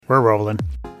We're rolling.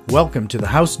 Welcome to the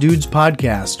House Dudes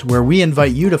podcast, where we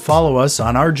invite you to follow us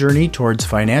on our journey towards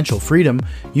financial freedom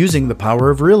using the power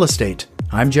of real estate.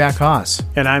 I'm Jack Haas.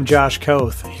 And I'm Josh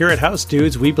Koth. Here at House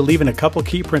Dudes, we believe in a couple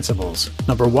key principles.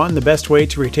 Number one, the best way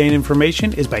to retain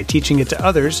information is by teaching it to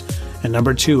others. And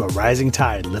number two, a rising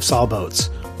tide lifts all boats.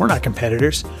 We're not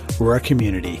competitors, we're a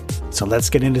community. So let's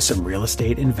get into some real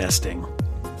estate investing.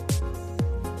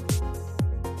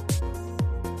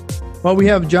 Well, we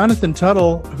have Jonathan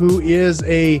Tuttle, who is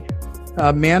a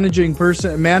managing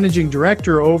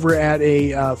director over at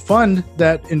a fund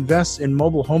that invests in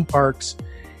mobile home parks.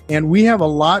 And we have a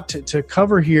lot to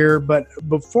cover here, but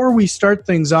before we start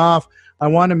things off, I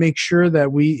want to make sure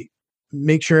that we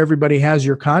make sure everybody has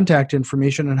your contact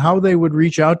information and how they would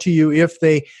reach out to you if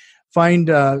they find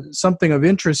something of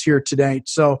interest here today.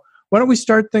 So why don't we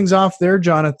start things off there,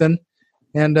 Jonathan,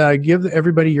 and give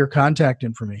everybody your contact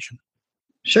information.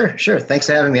 Sure. Thanks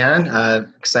for having me on.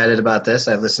 Excited about this.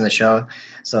 I've listened to the show,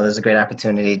 so there's a great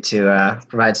opportunity to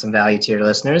provide some value to your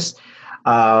listeners.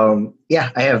 I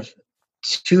have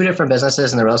two different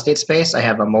businesses in the real estate space. I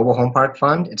have a mobile home park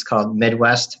fund. It's called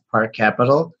Midwest Park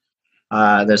Capital.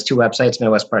 There's two websites.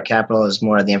 Midwest Park Capital is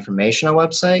more of the informational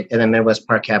website, and then Midwest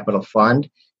Park Capital Fund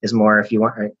is more if you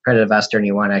want a credit investor and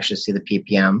you want to actually see the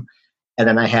PPM. And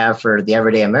then I have for the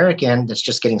everyday American that's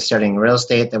just getting started in real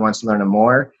estate that wants to learn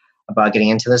more about getting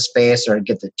into this space or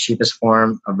get the cheapest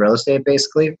form of real estate,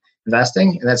 basically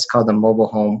investing, and that's called the Mobile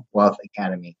Home Wealth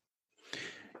Academy.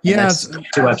 Yes,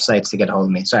 two websites to get a hold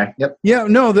of me. Sorry. Yep. Yeah,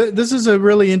 no, this is a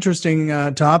really interesting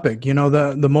topic. You know,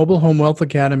 the Mobile Home Wealth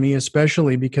Academy,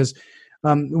 especially because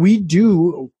we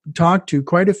do talk to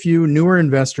quite a few newer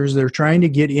investors. They're trying to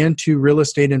get into real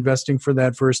estate investing for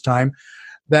that first time.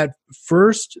 That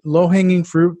first low-hanging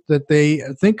fruit that they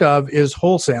think of is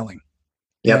wholesaling.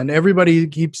 Yep. And everybody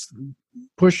keeps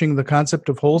pushing the concept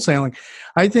of wholesaling.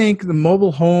 I think the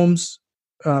mobile homes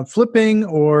flipping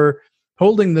or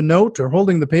holding the note or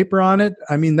holding the paper on it,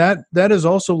 I mean, that is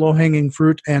also low-hanging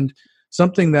fruit and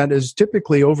something that is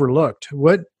typically overlooked.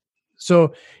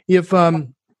 So if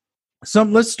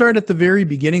let's start at the very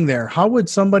beginning there. How would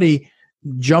somebody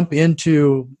jump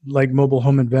into like mobile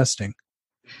home investing?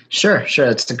 Sure.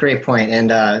 It's a great point. And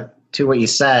to what you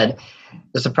said,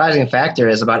 the surprising factor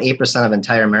is about 8% of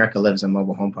entire America lives in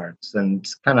mobile home parks. And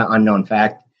it's kind of unknown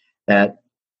fact that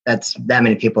that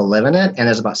many people live in it. And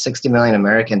there's about 60 million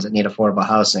Americans that need affordable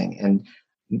housing and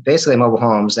basically mobile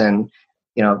homes. And,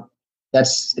 you know,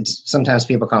 it's sometimes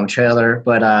people call them trailer,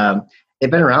 but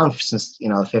they've been around since, the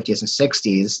 50s and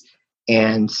 60s.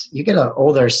 And you get an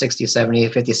older 60, 70,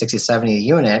 50, 60, 70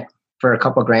 unit for a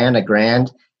couple grand, a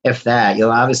grand, if that.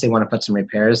 You'll obviously want to put some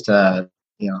repairs to,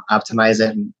 optimize it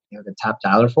and the top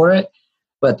dollar for it.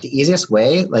 But the easiest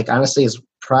way, honestly, is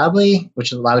probably,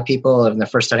 which a lot of people when they're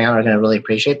first starting out are going to really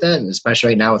appreciate that, and especially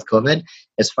right now with COVID,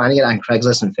 is finding it on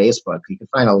Craigslist and Facebook. You can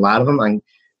find a lot of them on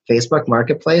Facebook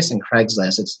Marketplace and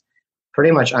Craigslist. It's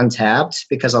pretty much untapped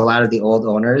because a lot of the old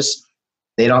owners,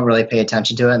 they don't really pay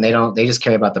attention to it, and they just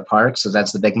care about the park. So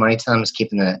that's the big money to them, is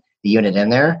keeping the unit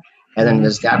in there. And then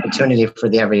there's the opportunity for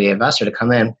the everyday investor to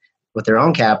come in with their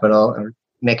own capital or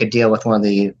make a deal with one of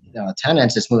the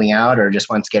tenants that's moving out or just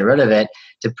wants to get rid of it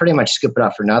to pretty much scoop it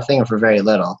up for nothing or for very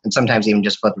little, and sometimes even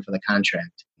just flip it for the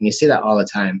contract. And you see that all the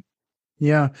time.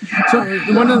 Yeah. So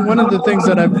one of the things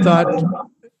that I've thought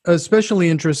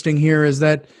especially interesting here is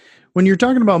that when you're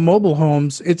talking about mobile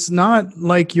homes, it's not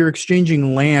like you're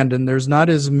exchanging land and there's not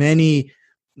as many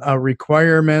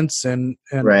requirements and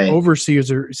right.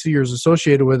 overseers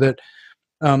associated with it.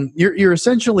 You're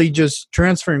essentially just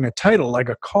transferring a title like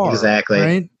a car. Exactly.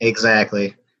 Right?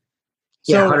 Exactly.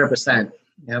 Yeah, 100%.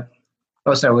 Yep.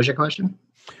 Oh, sorry. What was your question?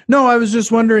 No, I was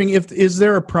just wondering is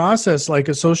there a process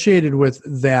associated with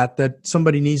that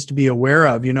somebody needs to be aware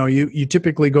of? You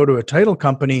typically go to a title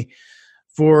company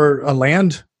for a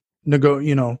land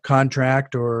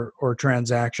contract or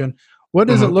transaction. What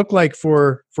does it look like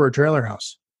for a trailer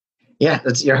house? Yeah,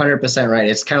 you're 100% right.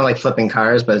 It's kind of like flipping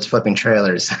cars, but it's flipping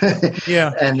trailers.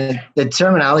 Yeah. And the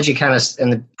terminology kind of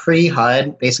in the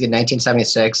pre-HUD, basically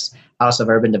 1976, House of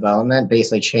Urban Development,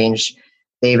 basically changed.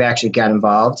 They've actually got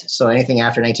involved. So anything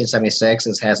after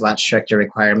 1976 has a lot stricter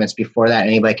requirements. Before that,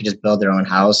 anybody could just build their own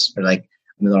house or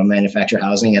little manufactured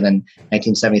housing. And then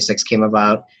 1976 came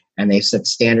about, and they set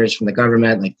standards from the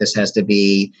government. This has to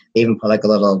be, they even put a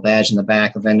little badge in the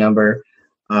back, a VIN number.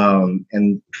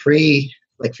 And pre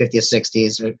 50s,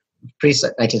 60s, or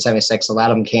pre-1976, a lot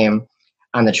of them came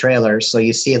on the trailer. So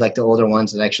you see the older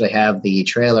ones that actually have the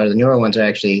trailer. The newer ones are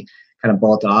actually kind of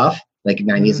bolt off,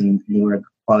 90s and newer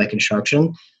quality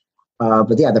construction.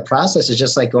 But yeah, the process is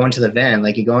just like going to the VIN.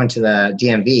 You go into the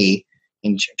DMV,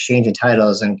 exchanging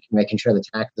titles and making sure the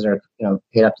taxes are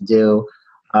paid up to due,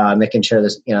 making sure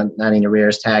there's not any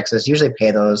arrears taxes. Usually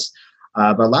pay those,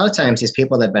 but a lot of times these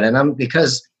people that have been in them,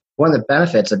 because one of the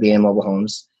benefits of being in mobile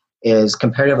homes is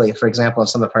comparatively, for example, in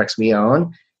some of the parks we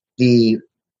own, the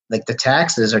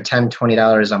taxes are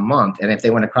 $10-20 a month, and if they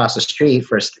went across the street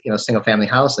for a single family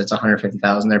house that's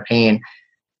 $150,000, they're paying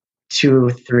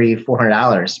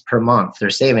 $200-$400 per month. They're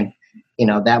saving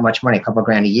that much money, a couple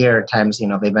grand a year times,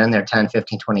 they've been there 10,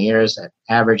 15, 20 years. That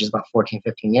average is about 14,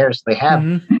 15 years. They have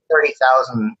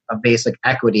 30,000 of basic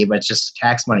equity, but it's just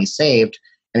tax money saved.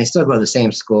 And they still go to the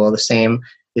same school, they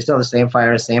still have the same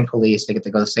fire, same police. They get to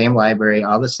go to the same library,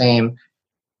 all the same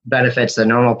benefits the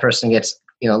normal person gets,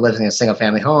 lives in a single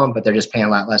family home, but they're just paying a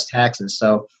lot less taxes.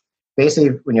 So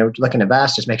basically, when you're looking to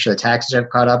invest, just make sure the taxes are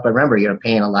caught up. But remember, you're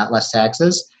paying a lot less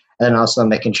taxes. And then also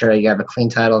making sure you have a clean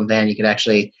title, and then you could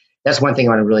actually, that's one thing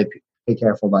you want to really be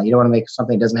careful about. You don't want to make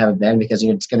something that doesn't have a VIN, because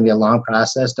it's going to be a long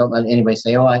process. Don't let anybody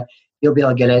say, you'll be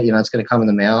able to get it. It's going to come in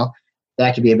the mail.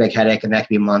 That could be a big headache, and that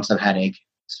could be months of headache.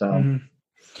 So,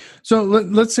 So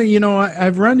let's say,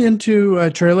 I've run into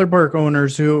trailer park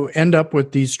owners who end up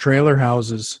with these trailer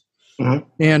houses.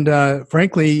 And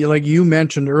frankly, like you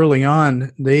mentioned early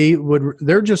on,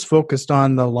 they're just focused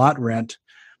on the lot rent.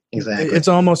 Exactly. It's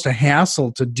almost a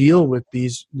hassle to deal with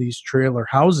these trailer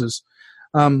houses.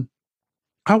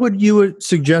 How would you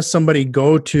suggest somebody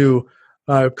go to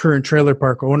a current trailer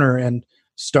park owner and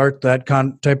start that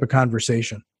type of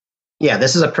conversation? Yeah,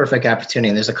 this is a perfect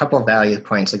opportunity. There's a couple of value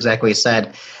points, exactly what you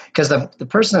said. Because the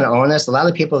person that owns this, a lot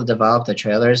of the people that develop the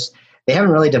trailers, they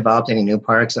haven't really developed any new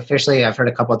parks. Officially, I've heard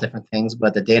a couple of different things,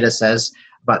 but the data says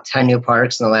about 10 new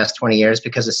parks in the last 20 years,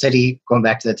 because the city, going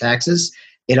back to the taxes,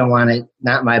 they don't want it,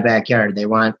 not my backyard. They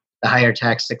want the higher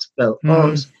tax 6-built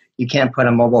homes. You can't put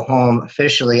a mobile home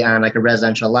officially on like a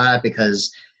residential lot,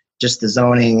 because just the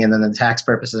zoning and then the tax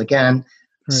purposes again.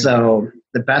 Right. So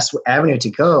the best avenue to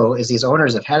go is these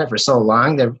owners have had it for so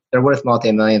long, they're worth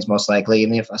multi-millions most likely,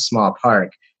 even if a small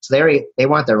park. So they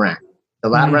want their rent. The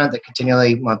lot rent, the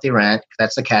continually monthly rent,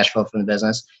 that's the cash flow from the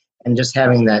business. And just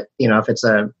having that, if it's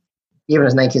even a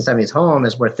 1970s home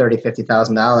is worth $30,000,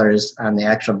 $50,000 on the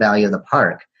actual value of the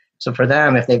park. So for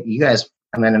them, if you guys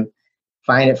come in and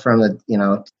find it from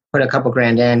put a couple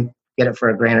grand in, get it for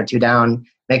a grand or two down,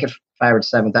 make it $5,000 or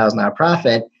 $7,000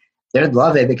 profit, they'd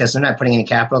love it, because they're not putting any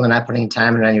capital, they're not putting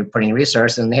time, and you're putting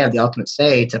resources, and they have the ultimate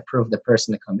say to prove the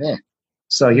person to come in.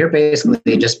 So you're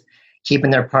basically just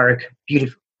keeping their park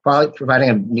beautiful, providing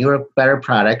a newer, better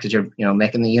product, because you're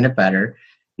making the unit better.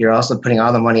 You're also putting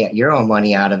all the money, your own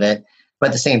money, out of it. But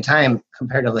at the same time,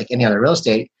 compared to like any other real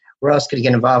estate, where else could you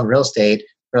get involved in real estate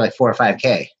for like $4,000 or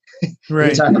 $5,000? Right.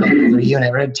 You're talking about a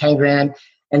unit, right? 10 grand,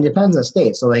 and it depends on the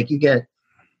state. So like you get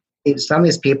some of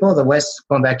these people, the West,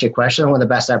 going back to your question, one of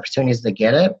the best opportunities to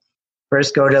get it,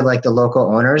 first go to like the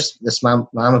local owners, the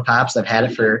mom and pops that have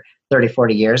had it for 30,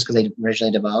 40 years, because they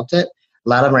originally developed it. A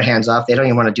lot of them are hands off. They don't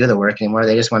even want to do the work anymore.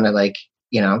 They just want to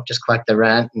just collect the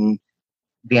rent and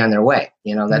be on their way.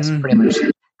 That's pretty much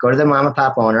it. Go to the mom and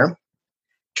pop owner,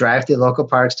 drive through local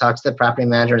parks, talk to the property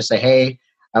manager and say, hey,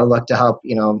 I would like to help.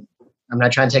 I'm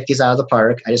not trying to take these out of the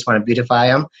park. I just want to beautify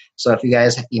them. So if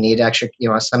you need extra,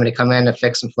 somebody to come in to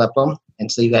fix and flip them,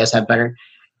 and so you guys have better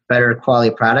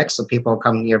quality products, so people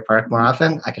come to your park more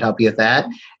often, I could help you with that.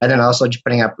 And then also just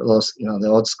putting up those, the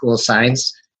old school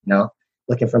signs,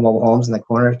 looking for mobile homes in the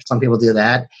corner. Some people do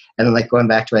that. And then like going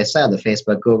back to what I said, the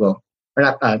Facebook, Google, or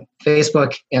not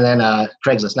Facebook, and then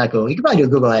Craigslist, not Google. You could probably do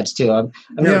Google ads too. I've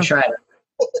never tried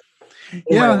it.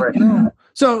 No.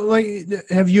 So like,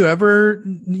 have you ever,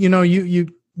 you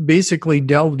basically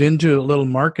delved into a little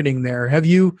marketing there. Have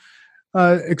you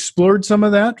explored some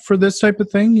of that for this type of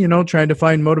thing, trying to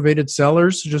find motivated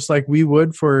sellers just like we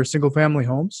would for single family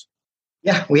homes?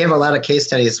 Yeah, we have a lot of case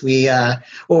studies. We have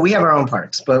our own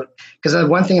parks, but because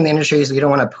one thing in the industry is you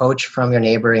don't want to poach from your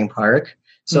neighboring park.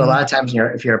 So a lot of times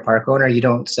if you're a park owner, you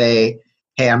don't say,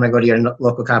 hey, I'm going to go to your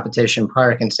local competition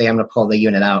park and say I'm going to pull the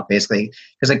unit out, basically,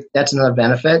 because that's another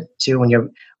benefit too. When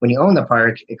you own the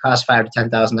park, it costs $5,000 to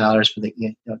 $10,000 for the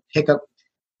pickup.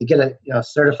 You get a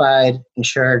certified,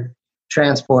 insured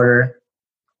transporter,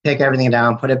 take everything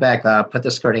down, put it back up, put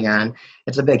the skirting on.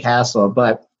 It's a big hassle,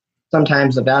 but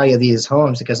sometimes the value of these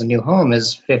homes, because a new home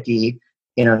is 50,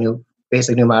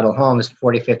 new model home is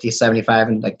 40, 50, 75,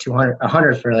 and like 200,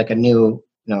 100 for like a new,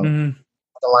 the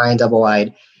line double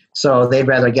wide. So they'd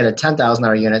rather get a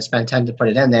 $10,000 unit, spend 10 to put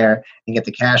it in there and get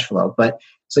the cash flow. But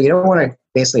so you don't want to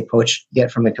basically get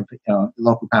from a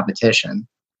local competition.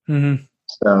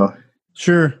 So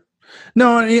sure.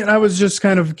 No, I was just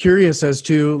kind of curious as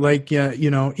to like,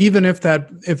 even if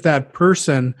that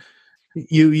person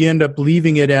you end up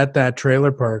leaving it at that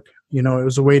trailer park. It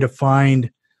was a way to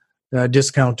find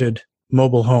discounted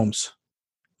mobile homes.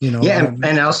 Yeah,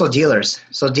 and also dealers.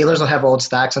 So dealers will have old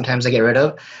stock sometimes they get rid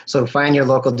of. So find your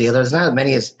local dealers. Not as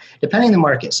many as depending on the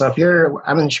market. So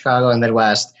I'm in Chicago and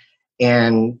Midwest,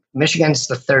 and Michigan's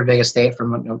the third biggest state for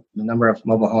the number of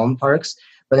mobile home parks.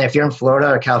 But if you're in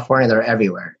Florida or California, they're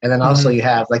everywhere. And then also you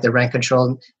have like the rent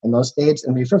control in those states.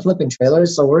 And if you're flipping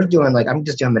trailers, so we're doing I'm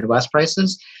just doing Midwest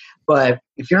prices. But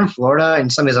if you're in Florida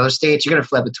and some of these other states, you're going to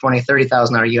flip a $20,000,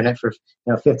 $30,000 unit for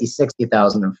 $50,000,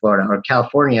 $60,000 in Florida. Or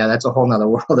California, that's a whole nother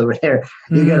world over there.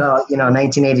 You get a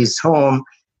 1980s home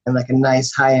in like a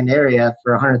nice high end area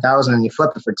for $100,000 and you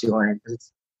flip it for $200,000.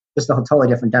 It's just a totally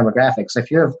different demographic. So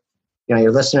if you're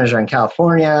your listeners are in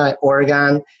California,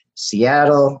 Oregon,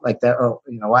 Seattle, like that,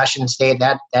 Washington State,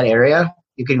 that area,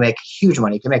 you can make huge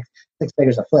money. You can make 6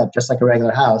 figures a flip, just like a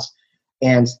regular house.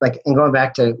 And going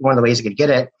back to one of the ways you could get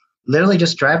it, literally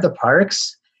just drive the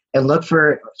parks and look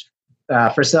for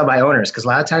sale by owners. Because a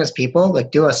lot of times people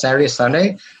do a Saturday,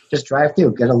 Sunday, just drive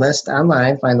through, get a list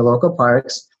online, find the local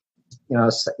parks.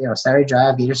 Saturday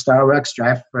drive, get your Starbucks,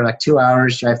 drive for 2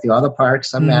 hours, drive through all the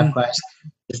parks on MapQuest.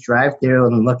 Just drive through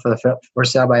and look for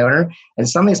sale by owner. And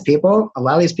some of these people, a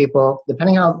lot of these people,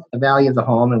 depending on the value of the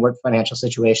home and what financial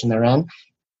situation they're in,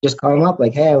 just call them up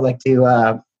hey, I would like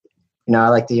to,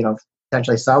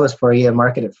 potentially sell this for you and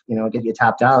market it, give you a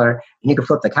top dollar, and you can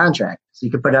flip the contract. So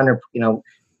you can put under,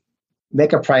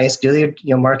 make a price, do the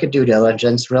market due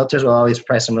diligence. Realtors will always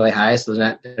price them really high, so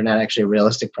they're not actually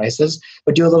realistic prices.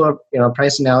 But do a little,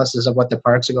 price analysis of what the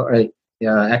parks or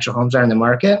actual homes are in the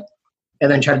market. And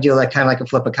then try to do kind of a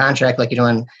flip a contract like you do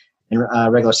in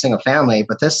regular single family.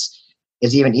 But this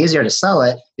is even easier to sell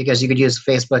it because you could use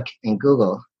Facebook and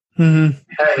Google. We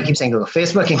keep saying Google,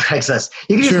 Facebook and Craigslist.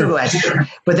 You can use Google Ads.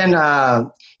 But then,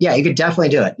 you could definitely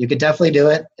do it. You could definitely do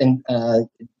it and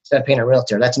instead of paying a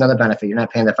realtor. That's another benefit. You're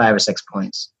not paying the 5 or 6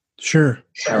 points. Sure.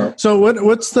 So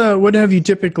what have you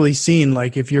typically seen?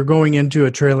 Like if you're going into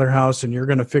a trailer house and you're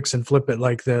going to fix and flip it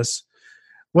like this,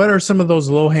 what are some of those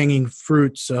low-hanging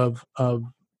fruits of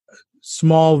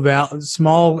small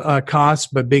costs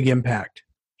but big impact?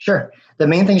 Sure. The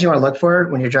main things you want to look for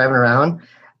when you're driving around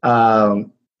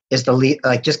is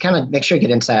just kind of make sure you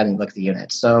get inside and look at the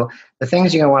units. So the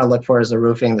things you're going to want to look for is the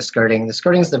roofing, the skirting. The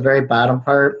skirting is the very bottom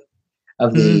part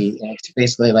of the. It's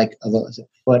basically a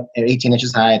foot, 18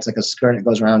 inches high. It's like a skirt that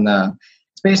goes around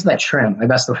it's basically that trim. My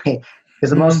best way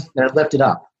because they're lifted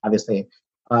up, obviously.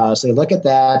 So you look at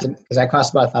that because that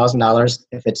costs about $1,000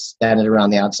 if it's standing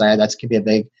around the outside. That could be a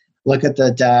big look at the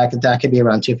deck. The deck could be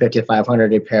around $250 to $500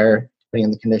 repair, depending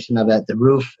on the condition of it. The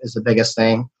roof is the biggest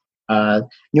thing.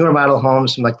 Newer model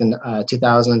homes from the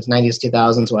 2000s, 90s,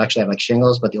 2000s will actually have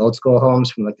shingles, but the old school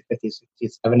homes from the 50s,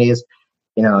 60s, 70s,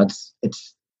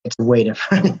 it's way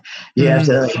different. You have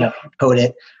to coat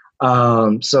it.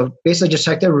 So basically, just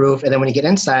check the roof, and then when you get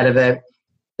inside of it,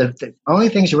 the only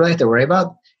things you really have to worry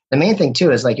about. The main thing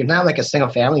too is you're not a single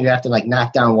family. You have to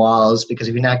knock down walls because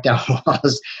if you knock down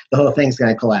walls, the whole thing's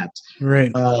going to collapse. Right.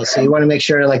 So you want to make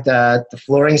sure the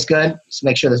flooring's good. Just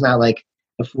make sure there's not the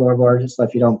floorboard. So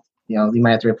if you don't, you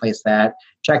might have to replace that.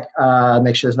 Check,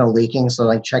 make sure there's no leaking.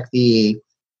 So check the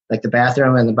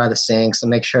bathroom and by the sink. So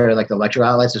make sure the electrical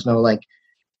outlets, there's no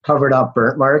covered up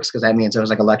burnt marks because that means there was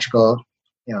electrical,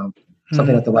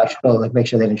 something with electrical. Make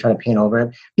sure they didn't try to paint over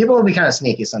it. People will be kind of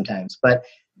sneaky sometimes, but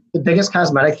the biggest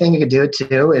cosmetic thing you could do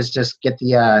too is just get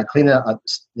clean the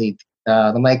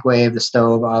microwave, the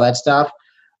stove, all that stuff.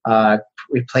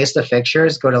 Replace the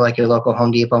fixtures. Go to your local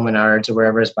Home Depot, Menards, or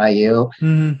wherever is by you.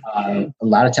 A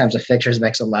lot of times the fixtures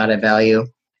makes a lot of value.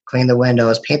 Clean the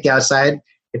windows, paint the outside.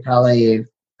 You're probably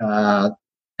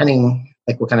depending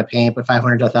what kind of paint, but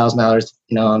 $500 to $1,000.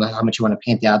 On how much you want to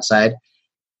paint the outside.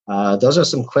 Those are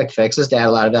some quick fixes to add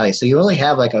a lot of value. So you really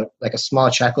have a small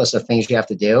checklist of things you have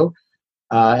to do.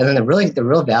 And then the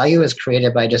real value is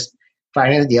created by just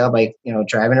finding the deal by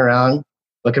driving around,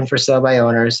 looking for sale by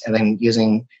owners, and then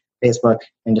using Facebook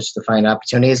and just to find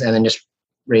opportunities, and then just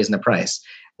raising the price.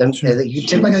 Then you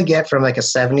typically get from a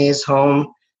 70s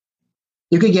home,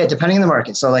 you could get depending on the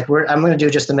market. So I'm going to do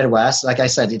just the Midwest. Like I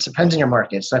said, it depends on your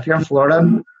market. So if you're in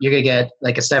Florida, you could get a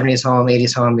 70s home,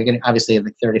 80s home. You're going to obviously have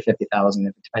 30,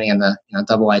 50,000, depending on the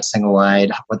double wide, single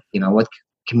wide, what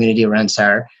community rents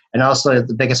are. And also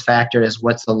the biggest factor is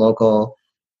what's the local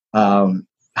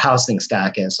housing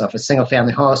stock is. So if a single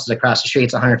family house is across the street,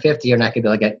 it's 150, you're not going to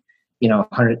be able to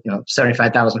get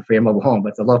 75,000 for your mobile home.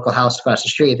 But the local house across the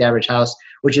street, the average house,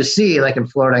 which you see in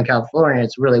Florida and California,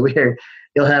 it's really weird.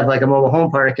 You'll have a mobile home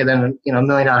park and then $1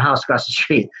 million house across the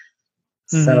street.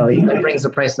 So it brings the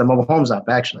price of the mobile homes up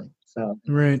actually. So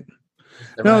right.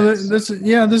 the No, rents.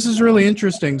 this is really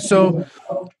interesting. So,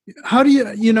 how do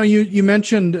you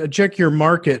mentioned check your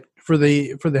market for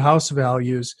the house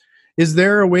values. Is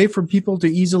there a way for people to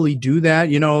easily do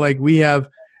that? Like we have,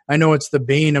 I know it's the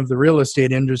bane of the real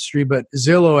estate industry, but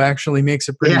Zillow actually makes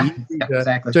it pretty Yeah, easy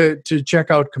exactly. to check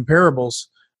out comparables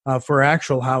for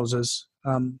actual houses.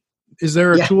 Is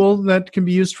there a Yeah, tool that can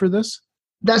be used for this?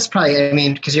 that's probably. I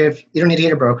mean, because you don't need to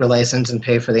get a broker license and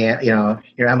pay for the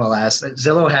your MLS.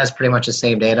 Zillow has pretty much the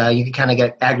same data. You can kind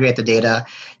of aggregate the data.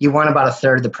 You want about a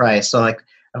third the price. So like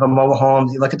if a mobile home,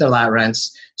 you look at their lot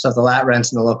rents. So if the lot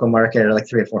rents in the local market are like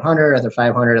 300 or 400, or they're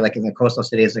 500, like in the coastal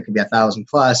cities, it could be 1,000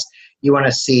 plus. You want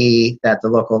to see that the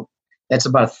local, that's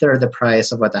about a third the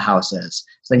price of what the house is.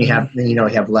 So then you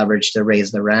have leverage to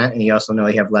raise the rent, and you also know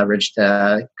you have leverage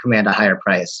to command a higher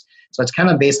price. So it's kind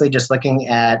of basically just looking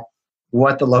at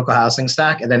what the local housing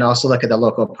stock, and then also look at the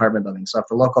local apartment buildings. So if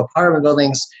the local apartment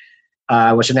buildings,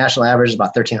 which the national average is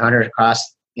about 1,300 across,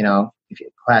 if you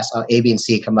class A, B, and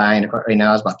C combined right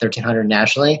now is about 1,300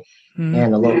 nationally,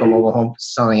 and the local mobile home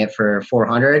selling it for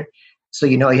 400. So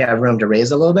you have room to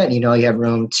raise a little bit, and you have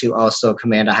room to also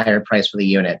command a higher price for the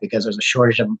unit because there's a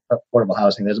shortage of affordable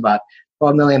housing. There's about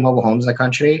 12 million mobile homes in the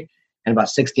country and about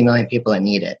 60 million people that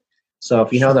need it. So if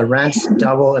the rents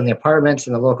double in the apartments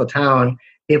in the local town,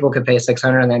 people could pay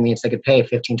 600, and that means they could pay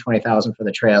 15,000-20,000 for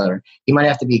the trailer. You might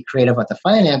have to be creative with the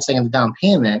financing and the down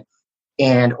payment,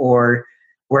 or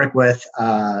work with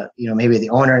maybe the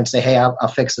owner and say, hey, I'll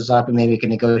fix this up, and maybe you can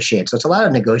negotiate. So it's a lot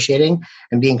of negotiating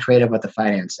and being creative with the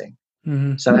financing.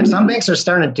 Mm-hmm. So and some banks are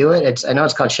starting to do it. I know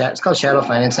it's called shadow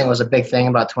financing. It was a big thing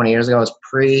about 20 years ago. It was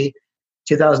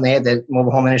pre-2008. The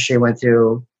mobile home industry went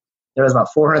through. There was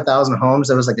about 400,000 homes.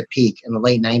 That was like the peak in the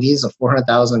late 90s of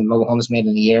 400,000 mobile homes made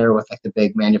in a year with like the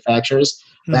big manufacturers.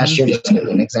 Mm-hmm. Last year, just to give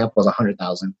you an example, was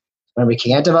 100,000. When we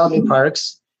can't develop new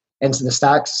parks, and so the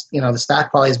stocks, the stock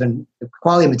quality has been, the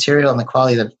quality of material and the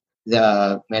quality of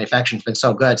the manufacturing has been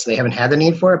so good, so they haven't had the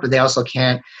need for it, but they also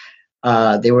can't.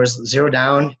 They were zero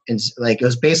down, and like it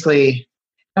was basically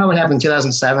kind of what happened in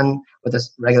 2007 with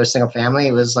this regular single family.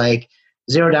 It was like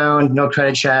zero down, no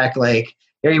credit check, like,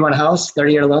 here you want a house,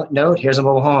 30-year note, here's a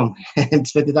mobile home.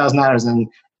 It's $50,000 and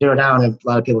zero down, and a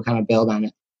lot of people kind of bailed on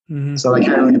it. Mm-hmm. So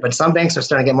but some banks are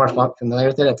starting to get more familiar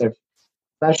with it,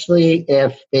 especially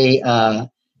if they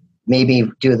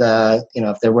maybe do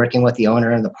if they're working with the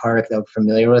owner in the park, they're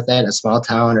familiar with it, a small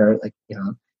town or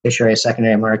tertiary,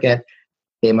 secondary market,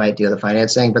 they might do the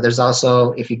financing. But there's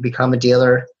also, if you become a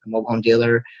dealer, a mobile home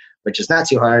dealer, which is not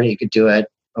too hard, you could do it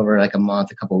over like a month,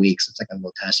 a couple of weeks. It's like a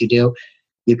little test you do.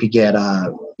 You could get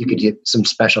some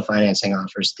special financing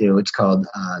offers too. It's called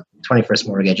 21st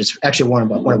Mortgage. It's actually one of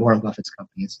Warren Buffett's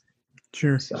companies.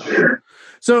 Sure.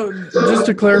 So just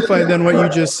to clarify then what you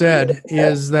just said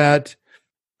is that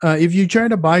if you try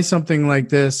to buy something like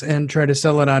this and try to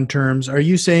sell it on terms, are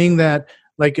you saying that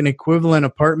like an equivalent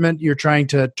apartment, you're trying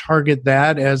to target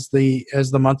that as the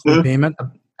monthly mm-hmm. payment?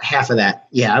 Half of that.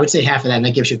 Yeah, I would say half of that, and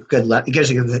that gives you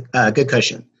a good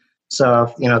cushion. So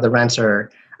if, the rents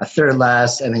are a third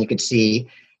less, and then you could see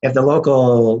if the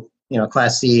local,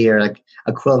 Class C or like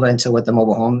equivalent to what the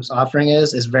mobile homes offering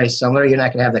is very similar, you're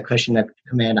not going to have the cushion to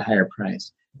command a higher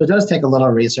price. But it does take a little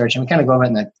research, and we kind of go over it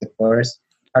in the course.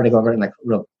 Hard to go over it in like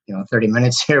real, 30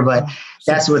 minutes here, but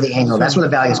that's where the angle, that's where the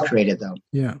value is created, though.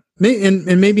 Yeah,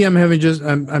 and maybe I'm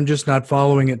just not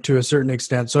following it to a certain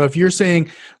extent. So if you're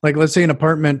saying, like, let's say an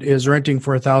apartment is renting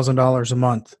for $1,000 a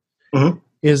month, mm-hmm.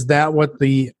 is that what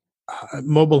the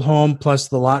mobile home plus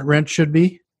the lot rent should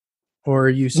be, or are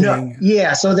you saying? No.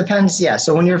 Yeah, so it depends. Yeah,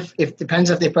 so it depends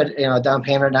if they put down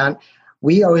payment down.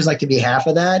 We always like to be half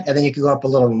of that, and then you could go up a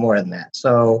little more than that.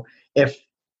 So if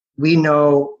we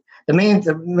know the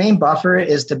main buffer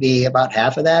is to be about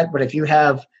half of that, but if you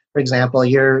have, for example,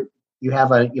 you're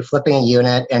flipping a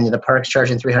unit and the park's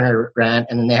charging $300 rent,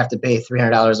 and then they have to pay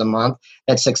 $300 a month,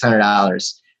 that's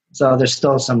 $600. So there's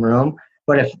still some room.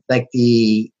 But if like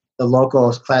the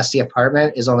local Class C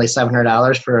apartment is only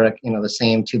 $700 for the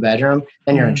same 2-bedroom,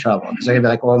 then you're in trouble, because they're gonna be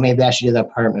like, well, maybe I should do the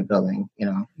apartment building.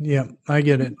 Yeah, I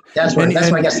get it. That's where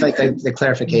I guess like the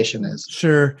clarification is.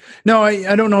 Sure. No,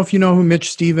 I don't know if you know who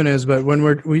Mitch Stephen is, but when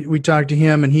we talk to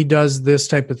him, and he does this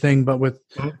type of thing, but with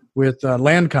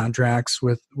land contracts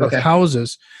with okay.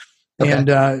 houses,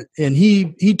 okay. And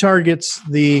he targets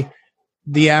the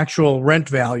actual rent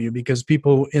value, because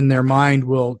people in their mind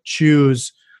will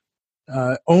choose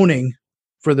owning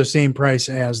for the same price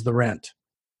as the rent.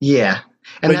 Yeah.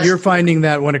 But you're finding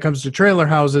that when it comes to trailer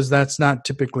houses, that's not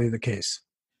typically the case.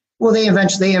 Well, they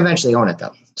eventually own it,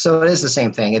 though. So it is the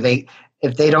same thing.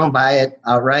 If they don't buy it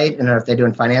outright, and if they're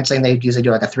doing financing, they usually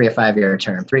do like a 3 or 5 year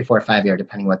term, 3, 4, 5 year,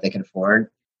 depending what they can afford.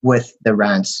 with the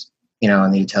rents,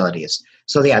 and the utilities.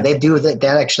 So yeah, they do that.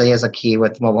 That actually is a key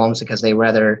with mobile homes because they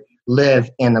rather live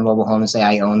in the mobile home and say,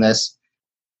 I own this,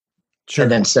 Sure.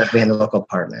 and then instead of being the local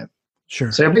apartment.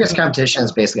 Sure. So their biggest competition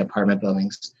is basically apartment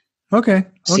buildings. Okay.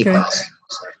 C-class.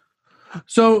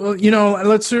 So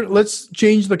let's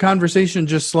change the conversation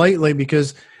just slightly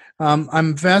because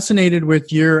I'm fascinated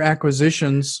with your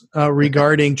acquisitions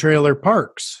regarding trailer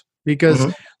parks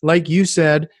because, like you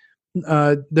said,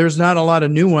 there's not a lot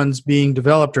of new ones being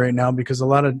developed right now because a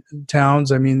lot of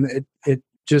towns, I mean, it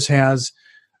just has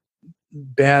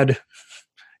bad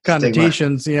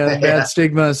connotations, bad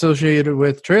stigma associated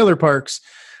with trailer parks.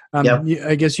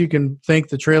 I guess you can thank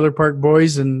the trailer park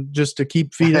boys and just to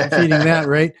keep feeding that,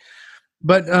 right?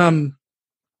 But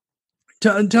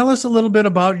tell us a little bit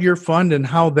about your fund and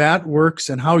how that works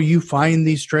and how you find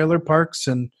these trailer parks.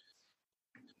 And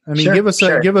I mean, give us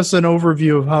an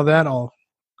overview of how that all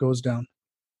goes down.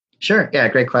 Sure. Yeah,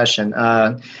 great question.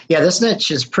 This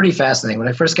niche is pretty fascinating. When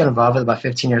I first got involved with it about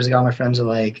 15 years ago, my friends were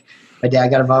like, my dad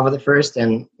got involved with it first,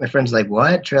 and my friends were like,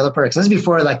 what? Trailer parks? This is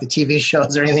before like the TV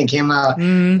shows or anything came out.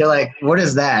 They're like, what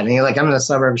is that? And you're like, I'm in a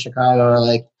suburb of Chicago,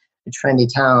 like a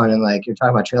trendy town, and like you're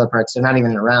talking about trailer parks. They're not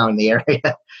even around the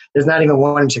area. There's not even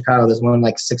one in Chicago. There's one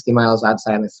like 60 miles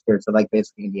outside the skirts of like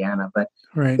basically Indiana, but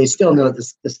they still knew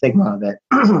the stigma of it.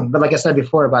 But like I said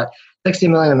before, about 60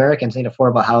 million Americans need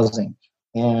affordable housing.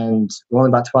 And only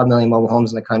about 12 million mobile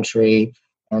homes in the country,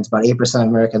 and it's about 8% of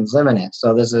Americans live in it.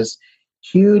 So there's this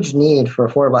huge need for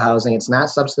affordable housing. It's not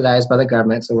subsidized by the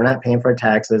government, so we're not paying for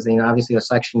taxes. Obviously with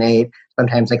Section 8,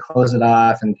 sometimes they close it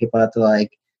off and people have to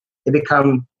they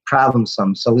become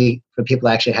problemsome. So for people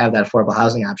to actually have that affordable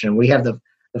housing option, we have the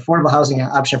affordable housing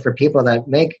option for people that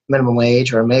make minimum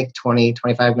wage or make 20,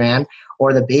 25 grand,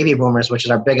 or the baby boomers, which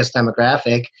is our biggest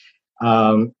demographic,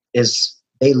 is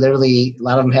they literally, a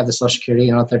lot of them have the Social Security,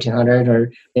 $1,300,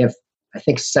 or they have, I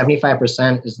think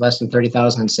 75% is less than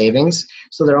 $30,000 in savings.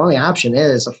 So their only option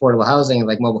is affordable housing,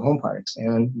 like mobile home parks.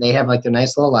 And they have like their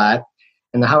nice little lot.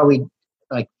 And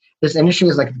this industry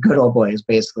is like good old boys,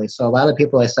 basically. So a lot of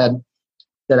people I said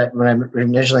that when I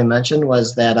initially mentioned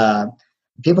was that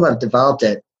people that have developed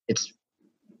it, it's,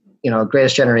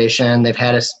 greatest generation. They've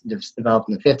developed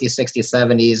in the 50s, 60s,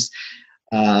 70s.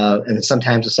 And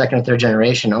sometimes a second or third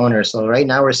generation owner. So right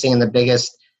now we're seeing the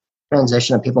biggest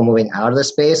transition of people moving out of the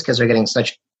space because they're getting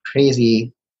such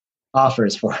crazy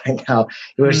offers for it right now.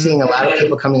 We're seeing a lot of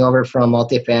people coming over from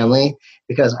multifamily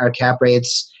because our cap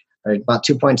rates are about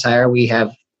 2 points higher. We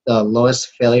have the lowest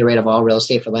failure rate of all real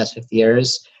estate for the last 50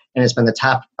 years. And it's been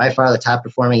by far the top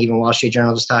performing. Even Wall Street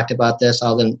Journal just talked about this.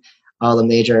 All the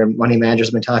major money managers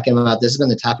have been talking about this. Has been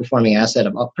the top performing asset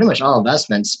of pretty much all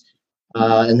investments.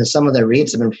 And then some of the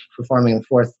REITs have been performing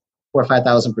 4,000 or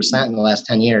 5,000% in the last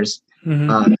 10 years.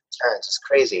 It's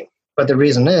crazy. But the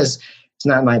reason is, it's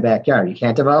not in my backyard. You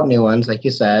can't develop new ones, like you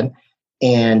said,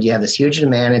 and you have this huge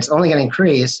demand. It's only going to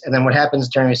increase. And then what happens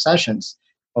during recessions?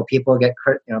 Well, people get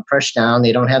pushed down.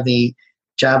 They don't have the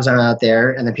jobs aren't out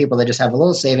there, and the people that just have a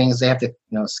little savings, they have to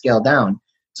scale down.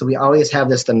 So we always have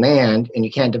this demand, and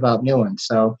you can't develop new ones.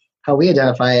 So how we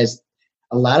identify is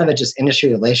a lot of it just industry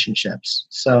relationships.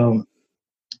 So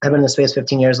I've been in the space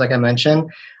 15 years, like I mentioned.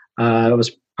 It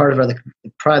was part of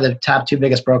probably the top 2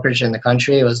 biggest brokerage in the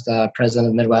country. It was the president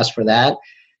of the Midwest for that.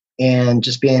 And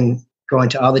just going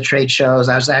to all the trade shows.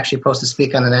 I was actually supposed to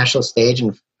speak on the national stage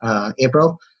in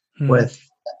April with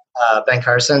Ben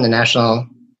Carson, the National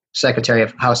Secretary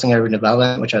of Housing and Urban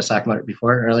Development, which I was talking about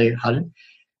before earlier.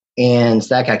 And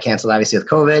that got canceled, obviously, with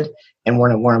COVID. And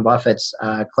Warren Buffett's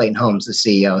Clayton Holmes, the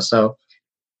CEO. So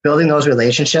building those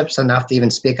relationships enough to even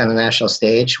speak on the national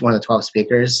stage, one of the 12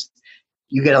 speakers,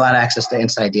 you get a lot of access to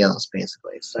inside deals,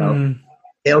 basically. So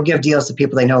they'll give deals to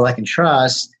people they know, like, and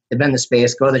trust. They've been in the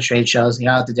space, go to the trade shows, get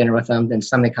out to dinner with them. Then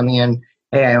somebody coming in,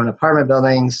 hey, I own apartment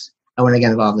buildings. I want to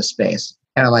get involved in the space.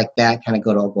 Kind of like that, kind of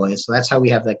good old boys. So that's how we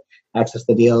have access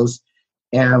to deals.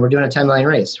 And we're doing a 10 million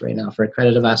raise right now for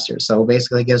accredited investors. So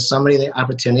basically gives somebody the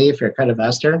opportunity, if you're a accredited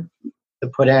investor, to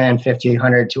put in 50,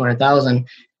 100, 200,000.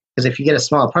 Because if you get a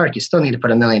small park, you still need to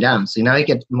put $1 million down. So now you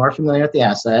get more familiar with the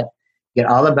asset, get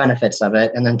all the benefits of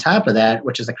it. And then top of that,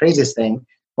 which is the craziest thing,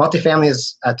 multifamily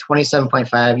is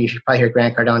 27.5. You should probably hear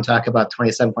Grant Cardone talk about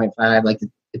 27.5, like the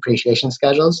depreciation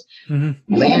schedules.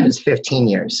 Land is 15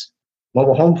 years.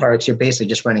 Mobile home parks, you're basically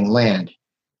just renting land.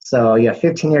 So you have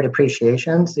 15-year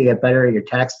depreciation, so you get better, your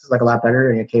taxes like a lot better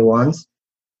in your K1s.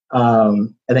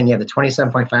 And then you have the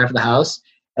 27.5 for the house.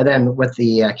 And then with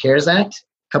the CARES Act,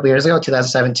 a couple years ago,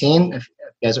 2017, if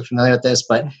you guys are familiar with this,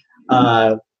 but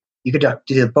you could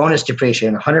do the bonus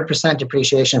depreciation, 100%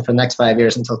 depreciation for the next 5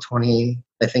 years until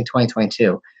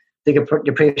 2022. You could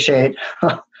depreciate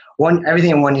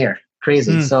everything in 1 year.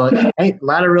 Crazy. So a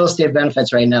lot of real estate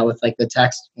benefits right now with like the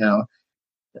tax, that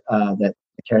the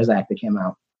CARES Act that came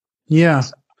out. Yeah.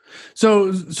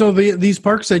 So these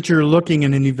parks that you're looking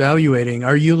and evaluating,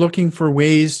 are you looking for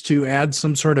ways to add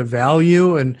some sort of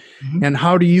value, and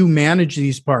how do you manage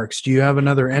these parks? Do you have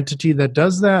another entity that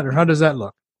does that, or how does that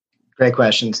look? Great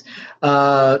questions.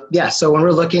 So when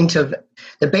we're looking to,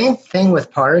 the main thing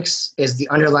with parks is the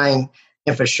underlying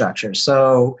infrastructure.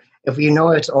 So if you know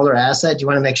it's older asset, you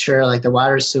want to make sure like the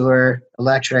water, sewer,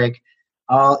 electric,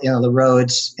 all, the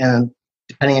roads, and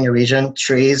depending on your region,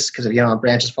 trees, because of,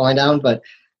 branches falling down, but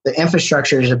the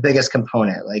infrastructure is the biggest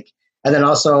component. And then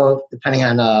also depending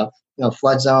on,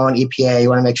 flood zone, EPA, you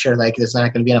want to make sure like it's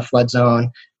not going to be in a flood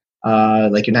zone.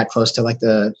 Like you're not close to like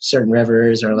the certain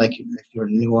rivers, or like if you're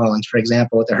in New Orleans, for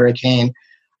example, with the hurricane.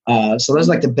 So those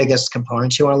are like the biggest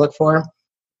components you want to look for.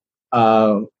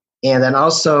 And then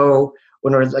also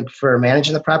when we're like for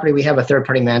managing the property, we have a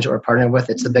third-party manager we're partnered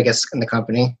with. It's the biggest in the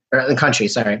company, or the country,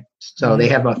 sorry. So they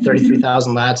have about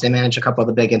 33,000 lots. They manage a couple of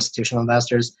the big institutional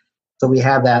investors. So we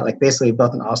have that, like basically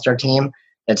built an all-star team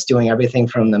that's doing everything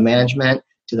from the management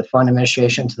to the fund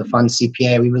administration to the fund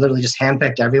CPA. We literally just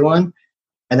handpicked everyone.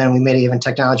 And then we made it even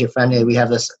technology friendly. We have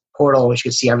this portal which you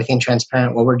can see everything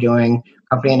transparent, what we're doing,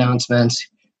 company announcements,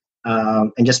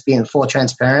 and just being full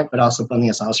transparent, but also building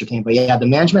this all-star team. But yeah, the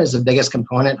management is the biggest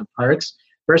component of parks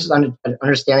versus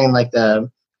understanding like the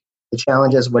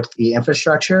challenges with the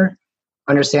infrastructure,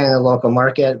 understanding the local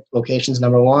market, locations,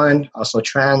 number one, also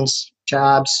trends,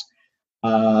 jobs.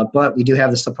 But we do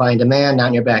have the supply and demand, not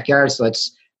in your backyard. So it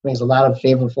brings a lot of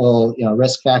favorable,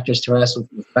 risk factors to us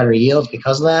with better yields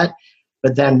because of that.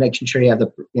 But then making sure you have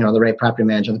the right property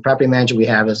manager. The property manager we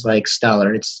have is like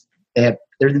stellar. They're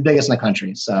the biggest in the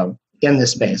country. So in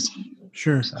this space.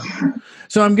 Sure.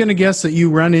 So I'm going to guess that you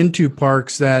run into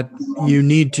parks that you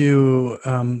need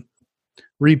to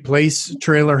replace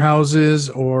trailer houses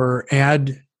or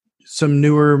add some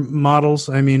newer models.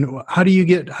 I mean, how do you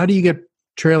get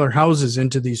trailer houses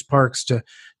into these parks to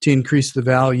increase the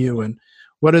value, and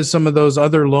what is some of those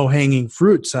other low-hanging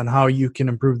fruits on how you can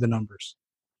improve the numbers?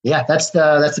 Yeah, that's the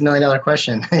 $1 million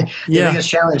question. The biggest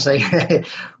challenge,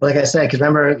 like I said, because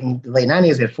remember in the late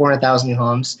 90s we had 400,000 new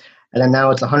homes, and then now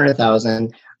it's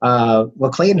 100,000.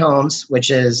 Clayton Homes,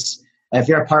 which is if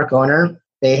you're a park owner,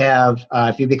 they have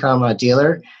if you become a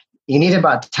dealer, you need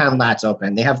about 10 lots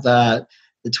open. They have the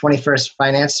 21st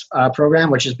finance program,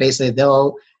 which is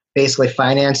they'll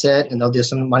finance it, and they'll do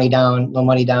some money down, no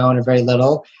money down, or very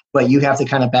little, but you have to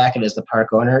kind of back it as the park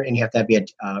owner, and you have to be a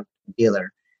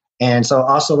dealer. And so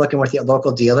also looking with the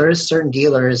local dealers, certain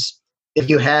dealers, if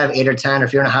you have 8 or 10, or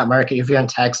if you're in a hot market, if you're in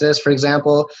Texas, for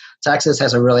example, Texas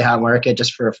has a really hot market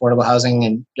just for affordable housing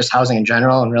and just housing in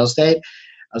general and real estate.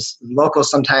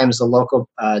 Sometimes the local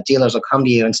dealers will come to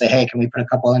you and say, hey, can we put a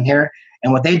couple in here?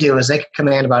 And what they do is they can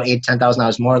command about $8,000 to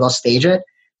 $10,000 more. They'll stage it,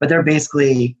 but they're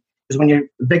basically, because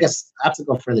the biggest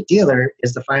obstacle for the dealer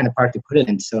is to find the park to put it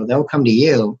in. So they'll come to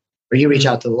you, or you reach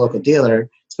out to the local dealer,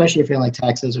 especially if you're in like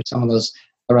Texas or some of those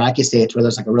Rocky states where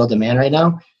there's like a real demand right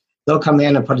now. They'll come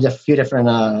in and put a few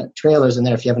different trailers in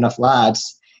there if you have enough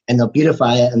lots, and they'll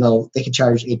beautify it, and they can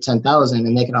charge $8,000-$10,000,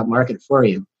 and they can help market it for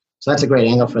you. So that's a great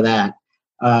angle for that.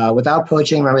 Without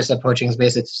poaching, remember I said poaching is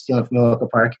basically stealing from the local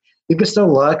park. You can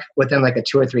still look within like a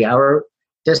 2 or 3 hour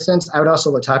distance. I would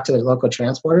also talk to the local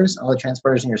transporters, all the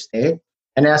transporters in your state,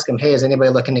 and ask them, hey, is anybody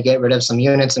looking to get rid of some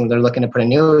units, and they're looking to put in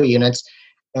new units?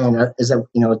 And is it,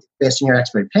 based on your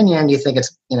expert opinion, do you think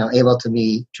it's, able to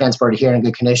be transported here in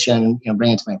good condition,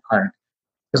 bring it to my park?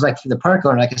 Because like for the park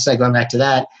owner, like I said, going back to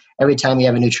that, every time you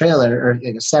have a new trailer or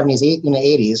like a 70s,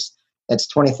 80s,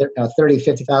 that's $20,000,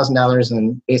 $30,000, $50,000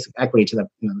 in basic equity to the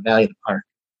value of the park.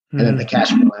 And then the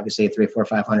cash flow, obviously, $300,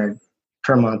 $400, $500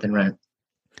 per month in rent.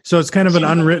 So it's kind of an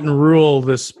unwritten rule,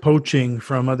 this poaching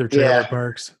from other trailer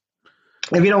parks.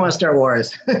 If you don't want to start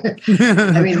wars.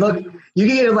 I mean, look, you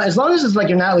can get, as long as it's like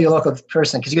you're not a local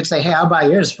person, because you could say, hey, I'll buy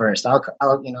yours first. I'll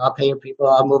pay your people.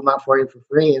 I'll move them out for you for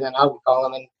free, and then I'll call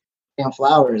them and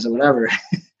flowers or whatever.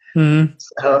 Mm-hmm.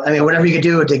 So, I mean, whatever you could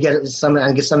do to get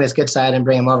somebody's good side and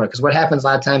bring them over. Because what happens a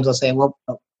lot of times, they'll say, well,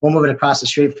 we'll move it across the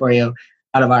street for you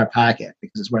out of our pocket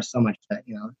because it's worth so much that,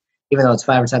 even though it's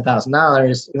 $5,000 or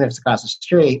 $10,000, even if it's across the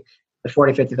street, the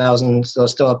 $40,000, $50,000, so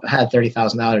still had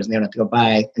 $30,000 and they don't have to go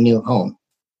buy a new home.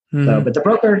 Mm-hmm. So, but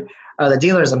the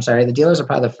dealers are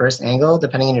probably the first angle,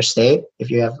 depending on your state. If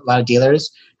you have a lot of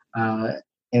dealers,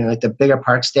 like the bigger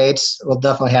park states, we'll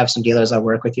definitely have some dealers that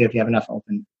work with you if you have enough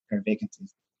open or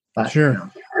vacancies. But, sure.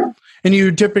 And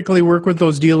you typically work with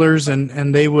those dealers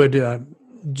and they would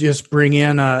just bring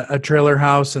in a trailer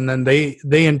house and then they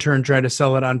in turn try to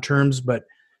sell it on terms, but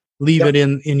leave it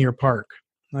in your park.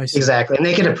 I see. Exactly. And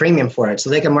they get a premium for it. So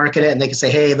they can market it and they can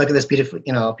say, hey, look at this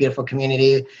beautiful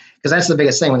community. Because that's the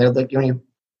biggest thing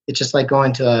it's just like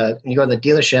when you go to the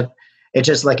dealership, it's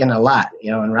just like in a lot,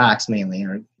 in rocks mainly,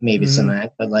 or maybe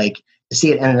cement, but like to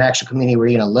see it in an actual community where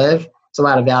you're going to live, it's a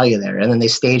lot of value there. And then they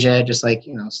stage it, just like,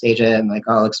 stage it and like,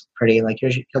 oh, it looks pretty. Like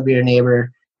he'll be your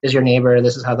neighbor. Here's your neighbor.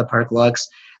 This is how the park looks.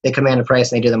 They command a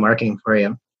price and they do the marketing for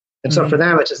you. And so for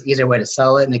them, it's just an easier way to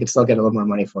sell it and they can still get a little more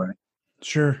money for it.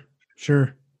 Sure.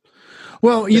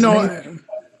 Well,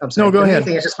 no, go ahead.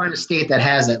 It's just find a state that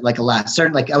has it like a lot.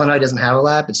 Certain, like Illinois doesn't have a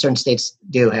lot, but certain states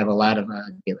do have a lot of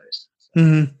dealers.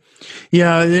 Mm-hmm.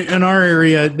 Yeah, in our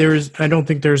area, I don't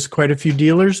think there's quite a few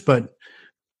dealers, but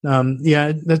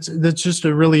that's just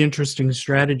a really interesting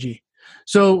strategy.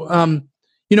 So,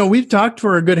 we've talked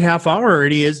for a good half hour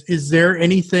already. Is there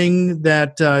anything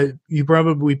that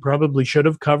we probably should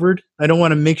have covered? I don't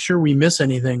want to make sure we miss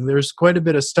anything. There's quite a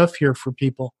bit of stuff here for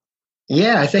people.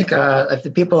 Yeah, I think if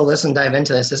the people listen, dive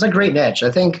into this, it's a great niche.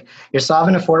 I think you're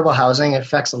solving affordable housing. It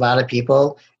affects a lot of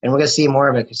people, and we're going to see more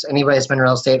of it because anybody that's been in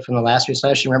real estate from the last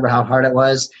recession, remember how hard it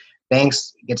was.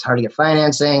 Banks, it gets hard to get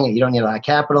financing. You don't need a lot of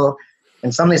capital.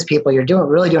 And some of these people, you're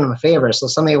really doing them a favor. So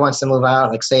somebody wants to move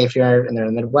out, like say if they're in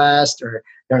the Midwest or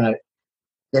they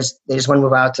just want to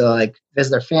move out to like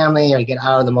visit their family or get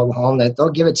out of the mobile home, that they'll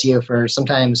give it to you for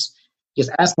sometimes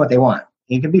just ask them what they want.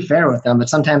 You can be fair with them, but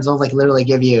sometimes they'll like literally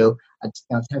give you a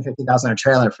 $10,000-$50,000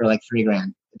 trailer for like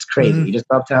 $3,000. It's crazy. You just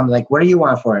go up to them like, what do you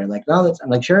want for it? Like, no, I'm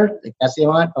like, sure. Like, that's what you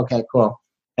want? Okay, cool.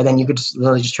 And then you could just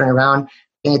literally just turn around,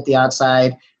 paint the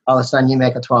outside. All of a sudden you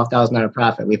make a $12,000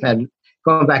 profit. We've had,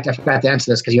 going back, I forgot to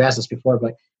answer this because you asked this before,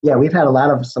 but yeah, we've had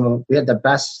we had the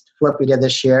best flip we did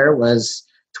this year was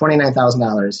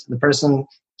 $29,000. The person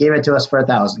gave it to us for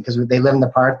 $1,000 because they live in the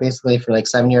park basically for like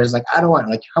 7 years. Like, I don't want,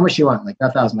 like, how much you want? Like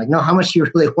 $1,000. Like, no, how much do you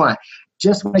really want?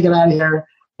 Just want to get out of here.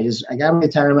 I got my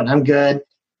retirement. I'm good.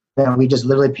 Then we just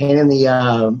literally painted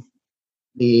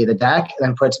the deck and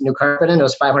then put new carpet in. It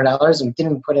was $500 and we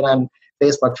didn't even put it on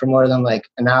Facebook for more than like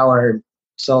an hour.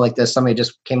 So like this, somebody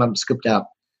just came up and scooped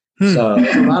up. So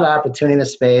there's a lot of opportunity in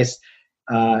this space.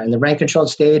 In the rent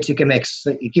controlled states, you can make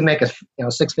a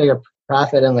six-figure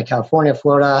profit in like California,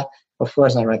 Florida. Well,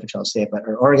 Florida's not a rent controlled state,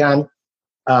 or Oregon.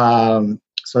 So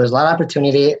there's a lot of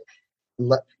opportunity.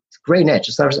 It's a great niche.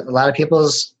 It serves a lot of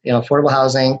people's affordable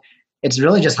housing. It's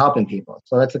really just helping people.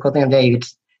 So that's the cool thing of the day. You're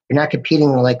not competing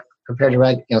like compared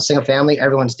to single family.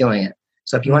 Everyone's doing it.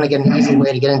 So if you want to get an easy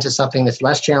way to get into something that's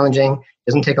less challenging,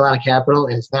 doesn't take a lot of capital,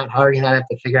 and it's not hard, you not have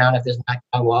to figure out if there's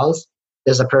knockdown walls,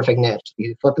 there's a perfect niche.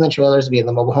 You flipping the trailers via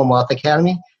the Mobile Home Wealth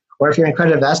Academy, or if you're an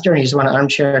accredited investor and you just want to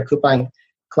armchair coupon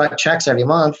collect checks every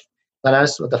month, let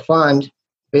us with the fund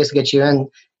basically get you in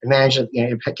and manage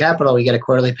your capital. You get a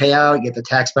quarterly payout, you get the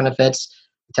tax benefits,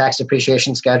 tax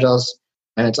depreciation schedules,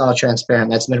 and it's all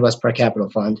transparent. That's Midwest Park Capital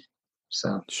Fund.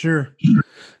 So sure.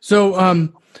 So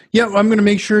I'm going to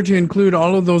make sure to include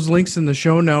all of those links in the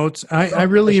show notes. I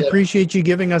really appreciate you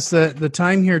giving us the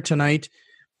time here tonight.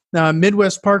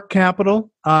 Midwest Park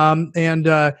Capital,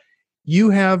 and you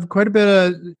have quite a bit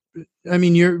of.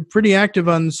 You're pretty active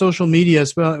on social media,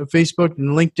 Facebook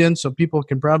and LinkedIn, so people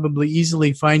can probably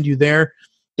easily find you there.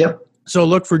 Yep. So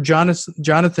look for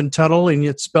Jonathan Tuttle, and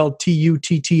it's spelled Tuttle.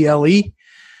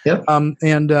 Yep.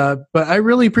 But I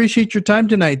really appreciate your time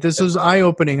tonight. This is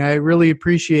eye-opening. I really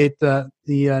appreciate the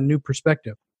new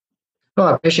perspective. Well,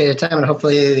 I appreciate your time, and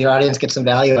hopefully the audience gets some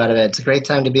value out of it. It's a great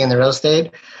time to be in the real estate.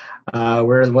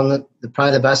 We're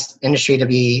probably the best industry to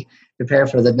be prepared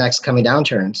for the next coming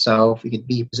downturn. So if we could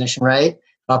be positioned right,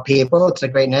 help people, it's a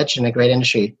great niche and a great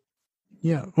industry.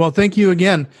 Yeah. Well, thank you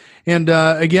again. And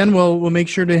again, we'll make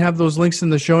sure to have those links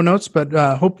in the show notes, but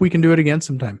hope we can do it again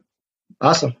sometime.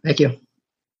 Awesome. Thank you.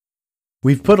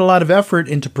 We've put a lot of effort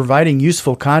into providing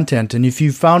useful content, and if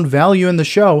you found value in the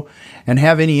show and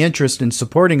have any interest in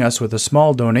supporting us with a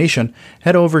small donation,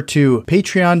 head over to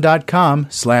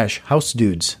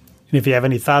patreon.com/housedudes. And if you have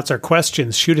any thoughts or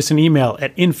questions, shoot us an email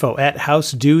at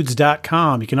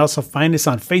info@housedudes.com. You can also find us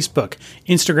on Facebook,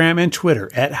 Instagram, and Twitter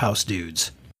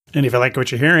 @housedudes. And if you like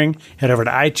what you're hearing, head over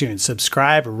to iTunes,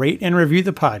 subscribe, rate, and review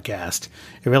the podcast.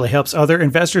 It really helps other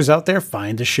investors out there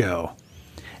find the show.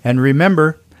 And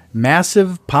remember,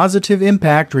 massive positive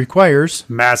impact requires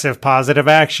massive positive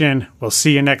action. We'll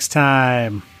see you next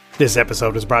time. This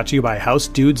episode was brought to you by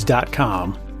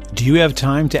housedudes.com. Do you have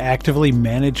time to actively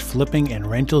manage flipping and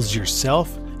rentals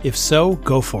yourself? If so,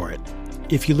 go for it.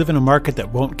 If you live in a market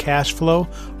that won't cash flow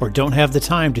or don't have the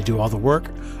time to do all the work,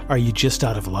 are you just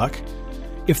out of luck?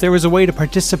 If there was a way to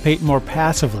participate more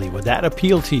passively, would that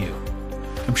appeal to you?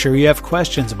 I'm sure you have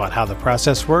questions about how the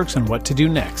process works and what to do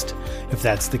next. If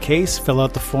that's the case, fill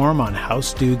out the form on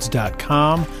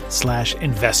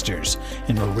housedudes.com/investors,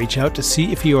 and we'll reach out to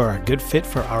see if you are a good fit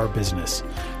for our business.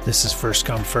 This is first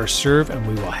come, first serve, and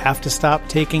we will have to stop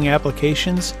taking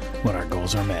applications when our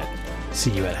goals are met.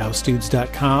 See you at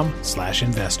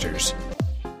housedudes.com/investors.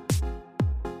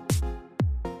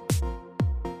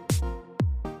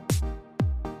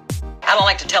 I don't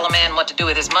like to tell a man what to do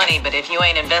with his money, but if you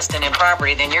ain't investing in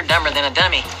property, then you're dumber than a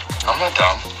dummy. I'm not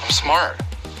dumb. I'm smart.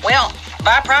 Well,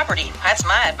 buy property. That's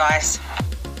my advice.